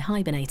started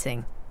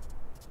hibernating.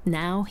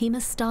 Now he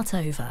must start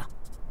over.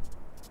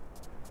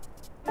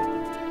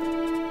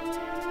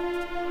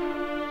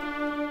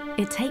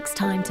 It takes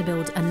time to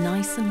build a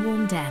nice and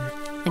warm den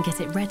and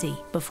get it ready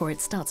before it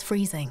starts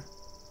freezing.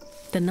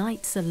 The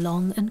nights are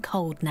long and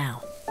cold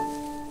now.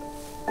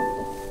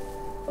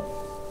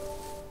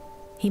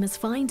 He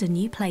must find a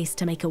new place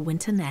to make a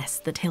winter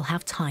nest that he'll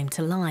have time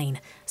to line,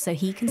 so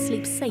he can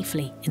sleep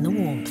safely in the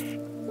warmth.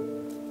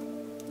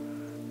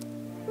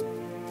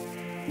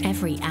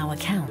 Every hour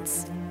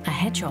counts. A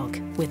hedgehog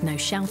with no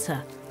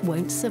shelter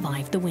won't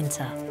survive the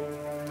winter.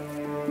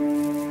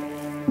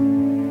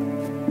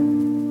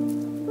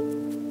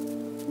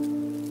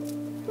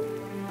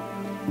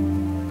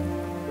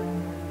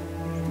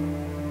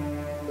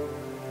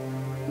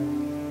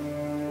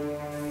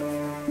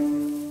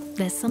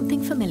 There's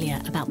something familiar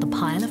about the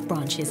pile of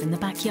branches in the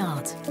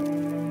backyard.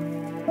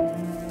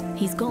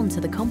 He's gone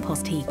to the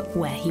compost heap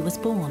where he was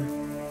born.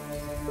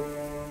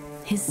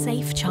 His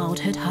safe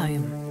childhood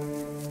home.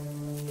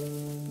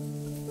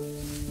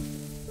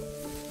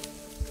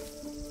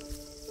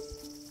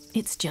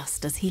 It's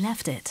just as he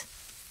left it,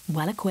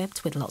 well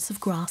equipped with lots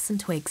of grass and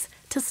twigs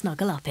to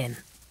snuggle up in.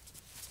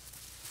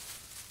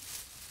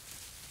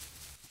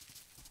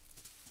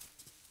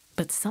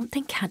 But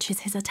something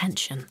catches his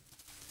attention.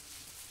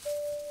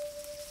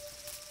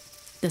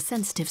 The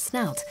sensitive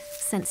snout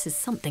senses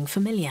something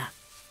familiar.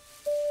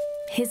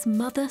 His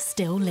mother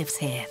still lives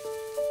here.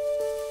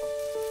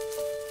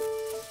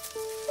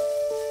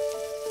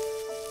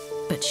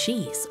 But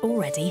she's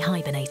already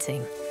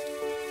hibernating.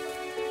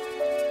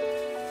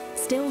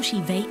 Still, she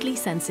vaguely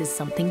senses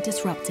something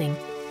disrupting,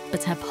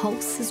 but her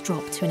pulse has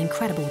dropped to an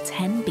incredible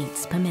 10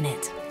 beats per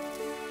minute.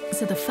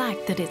 So the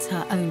fact that it's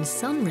her own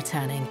son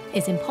returning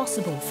is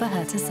impossible for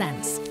her to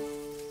sense.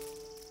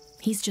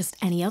 He's just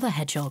any other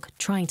hedgehog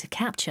trying to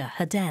capture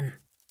her den.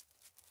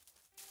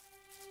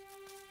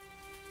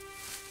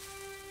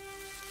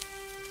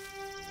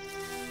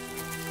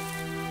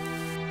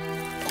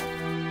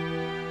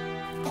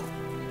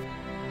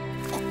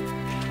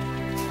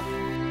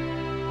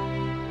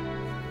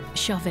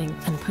 Shoving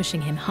and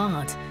pushing him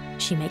hard,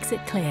 she makes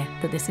it clear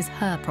that this is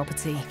her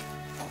property,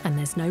 and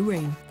there's no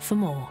room for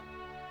more.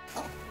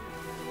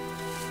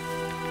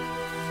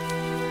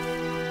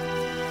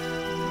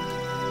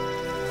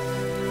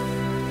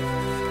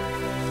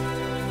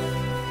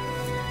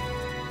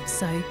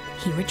 So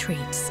he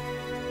retreats.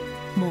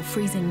 More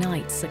freezing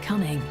nights are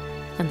coming,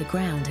 and the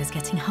ground is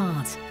getting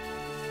hard.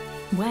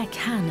 Where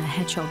can a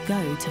hedgehog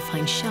go to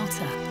find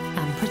shelter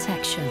and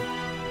protection?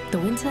 The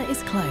winter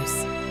is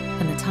close,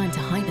 and the time to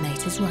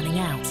hibernate is running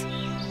out.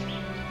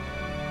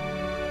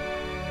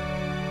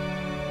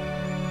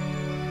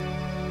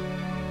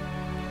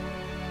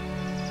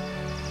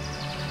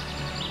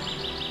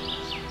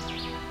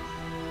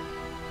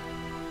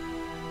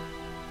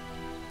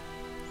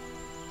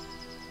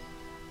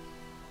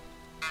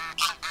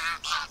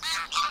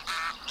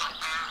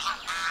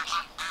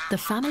 The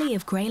family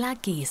of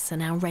grey-lag geese are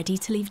now ready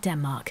to leave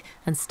Denmark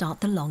and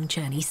start the long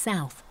journey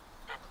south.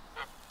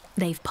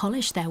 They've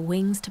polished their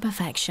wings to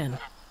perfection,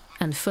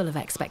 and full of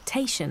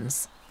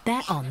expectations,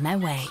 they're on their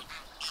way.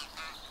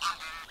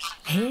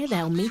 Here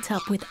they'll meet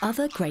up with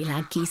other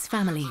grey-lag geese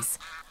families,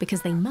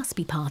 because they must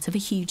be part of a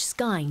huge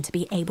skein to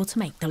be able to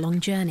make the long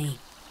journey.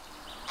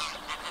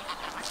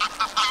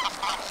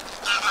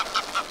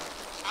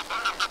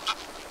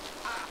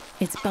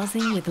 It's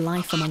buzzing with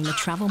life among the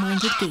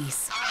travel-minded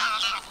geese.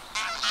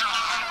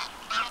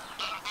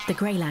 The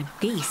grey-lag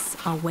geese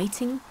are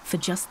waiting for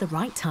just the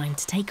right time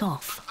to take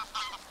off.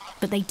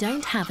 But they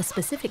don't have a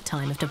specific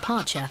time of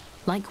departure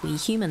like we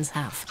humans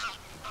have.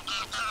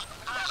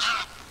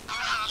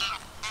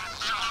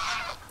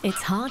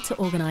 It's hard to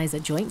organise a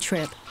joint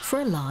trip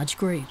for a large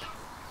group.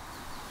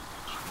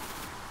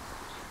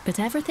 But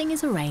everything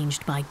is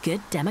arranged by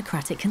good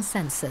democratic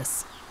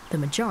consensus. The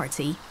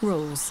majority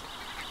rules.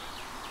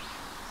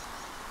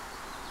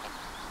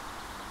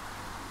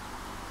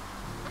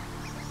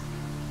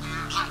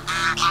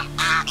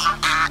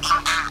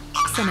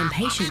 Some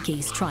impatient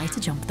geese try to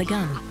jump the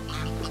gun.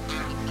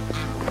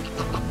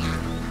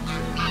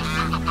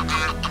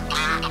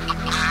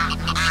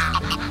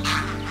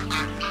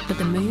 But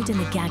the mood in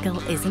the gaggle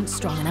isn't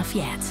strong enough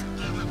yet.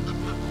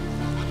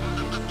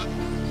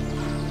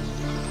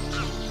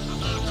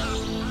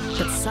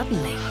 But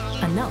suddenly,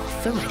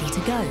 enough are ready to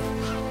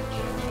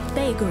go.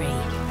 They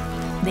agree.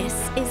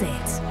 This is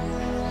it.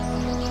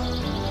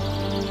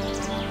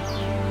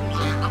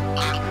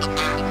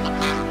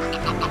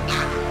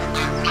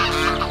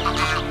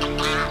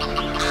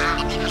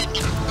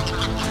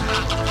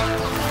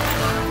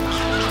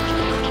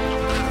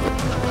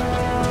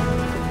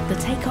 The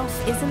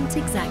takeoff isn't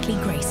exactly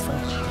graceful.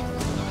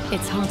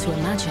 It's hard to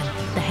imagine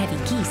the heavy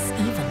geese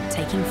even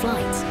taking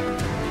flight.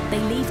 They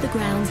leave the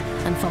ground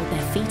and fold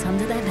their feet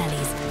under their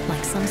bellies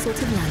like some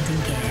sort of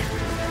landing gear.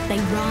 They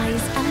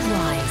rise and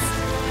rise.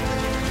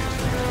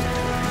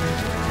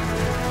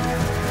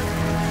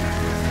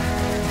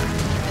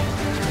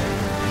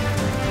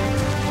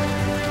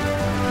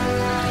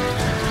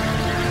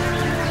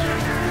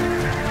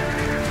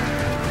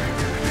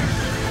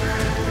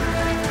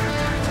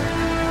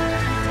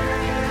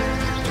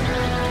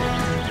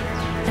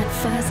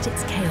 First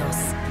it's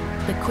chaos,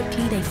 but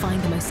quickly they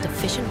find the most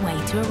efficient way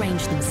to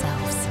arrange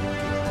themselves.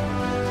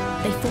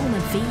 They form a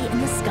V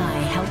in the sky,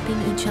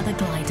 helping each other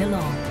glide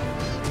along.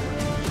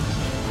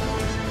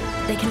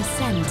 They can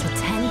ascend to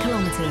 10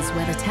 kilometers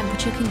where the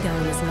temperature can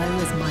go as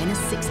low as minus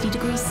 60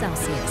 degrees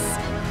Celsius.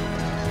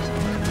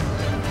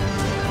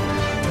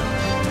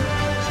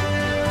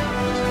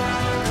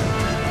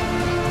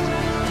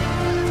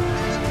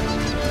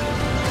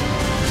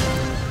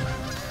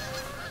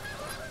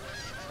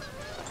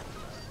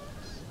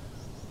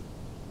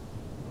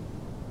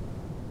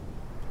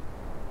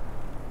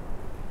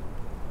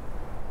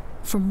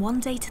 From one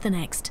day to the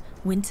next,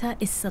 winter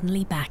is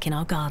suddenly back in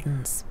our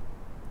gardens.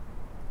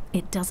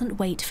 It doesn't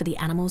wait for the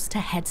animals to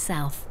head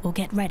south or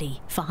get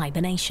ready for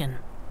hibernation.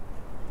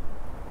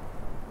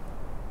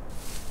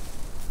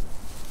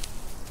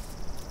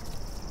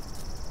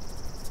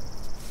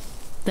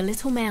 The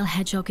little male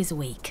hedgehog is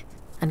weak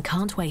and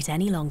can't wait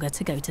any longer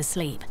to go to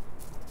sleep,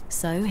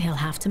 so he'll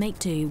have to make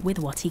do with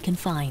what he can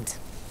find.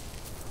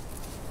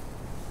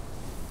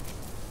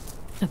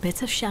 A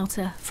bit of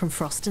shelter from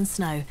frost and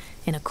snow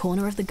in a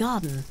corner of the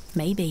garden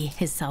may be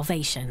his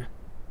salvation.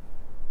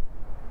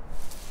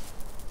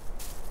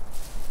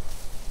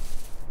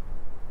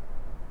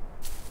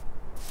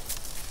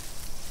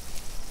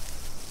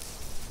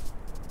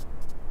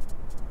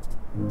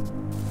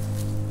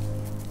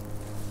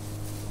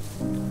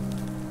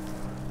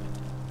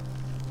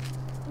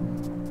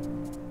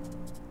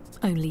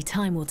 Only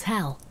time will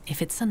tell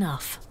if it's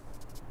enough.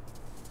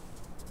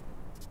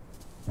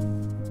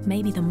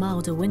 Maybe the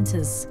milder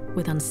winters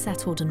with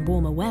unsettled and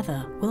warmer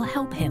weather will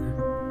help him.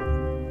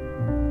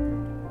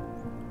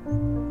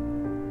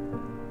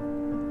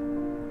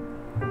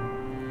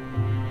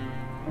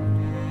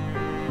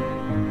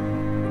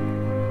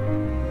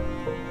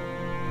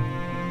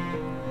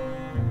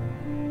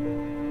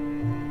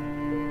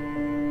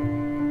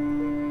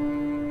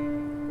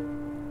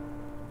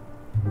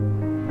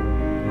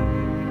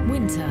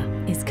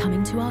 Winter is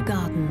coming to our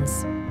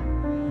gardens.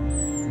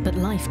 But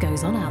life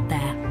goes on out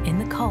there in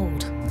the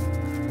cold.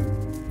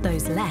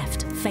 Those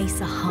left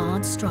face a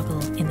hard struggle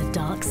in the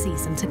dark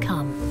season to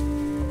come.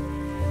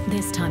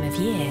 This time of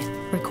year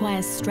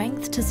requires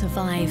strength to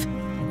survive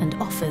and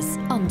offers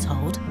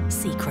untold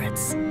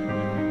secrets.